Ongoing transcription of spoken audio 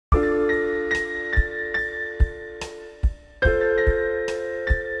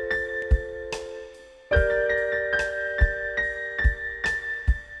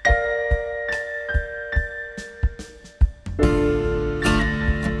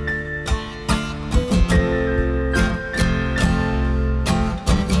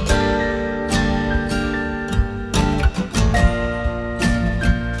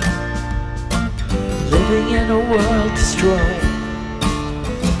destroyed,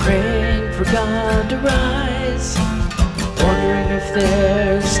 praying for God to rise, wondering if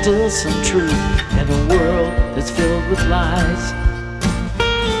there's still some truth in a world that's filled with lies,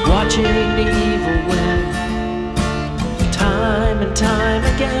 watching the evil win, time and time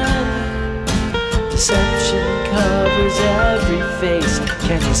again. Deception covers every face.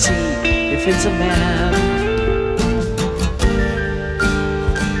 Can you see if it's a man?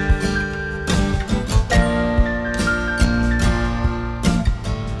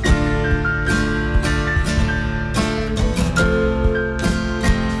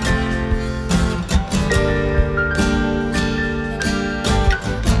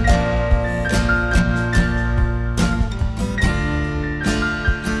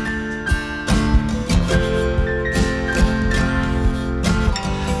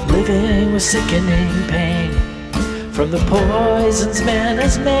 Living with sickening pain from the poisons man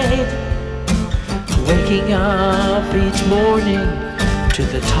has made, waking up each morning to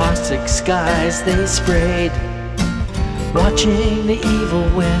the toxic skies they sprayed, watching the evil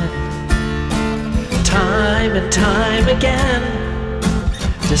win, time and time again.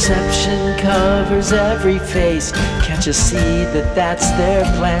 Deception covers every face. Can't you see that that's their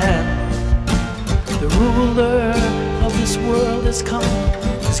plan? The ruler of this world has come.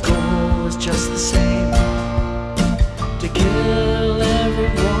 His goal is just the same, to kill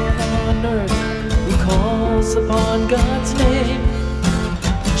everyone on earth who calls upon God's name.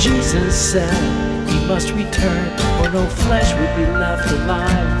 Jesus said he must return, or no flesh would be left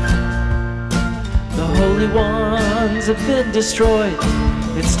alive. The holy ones have been destroyed.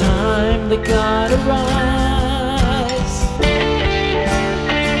 It's time that God arise.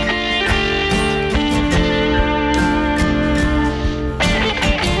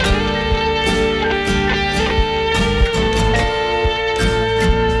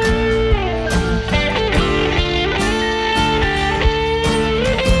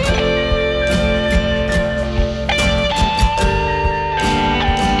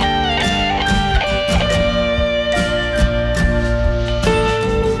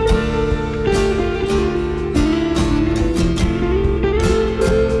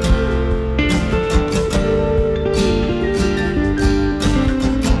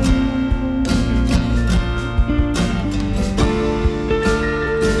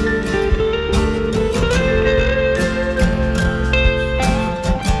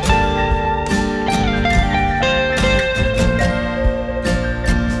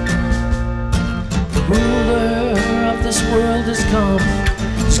 This world has come.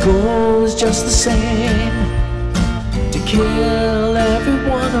 His goal is just the same, to kill every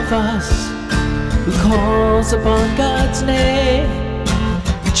one of us who calls upon God's name.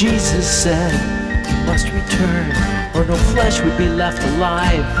 Jesus said he must return, or no flesh would be left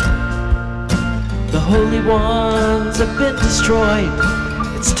alive. The holy ones have been destroyed.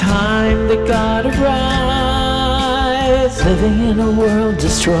 It's time that God arise. Living in a world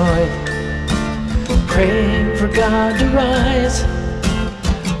destroyed, praying for God to rise,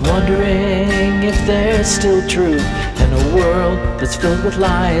 wondering if there's still truth in a world that's filled with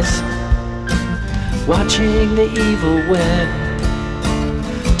lies, watching the evil win,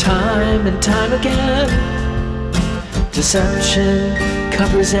 time and time again. Deception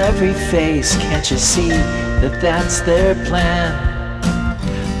covers every face. Can't you see that that's their plan?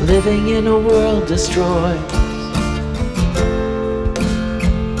 Living in a world destroyed,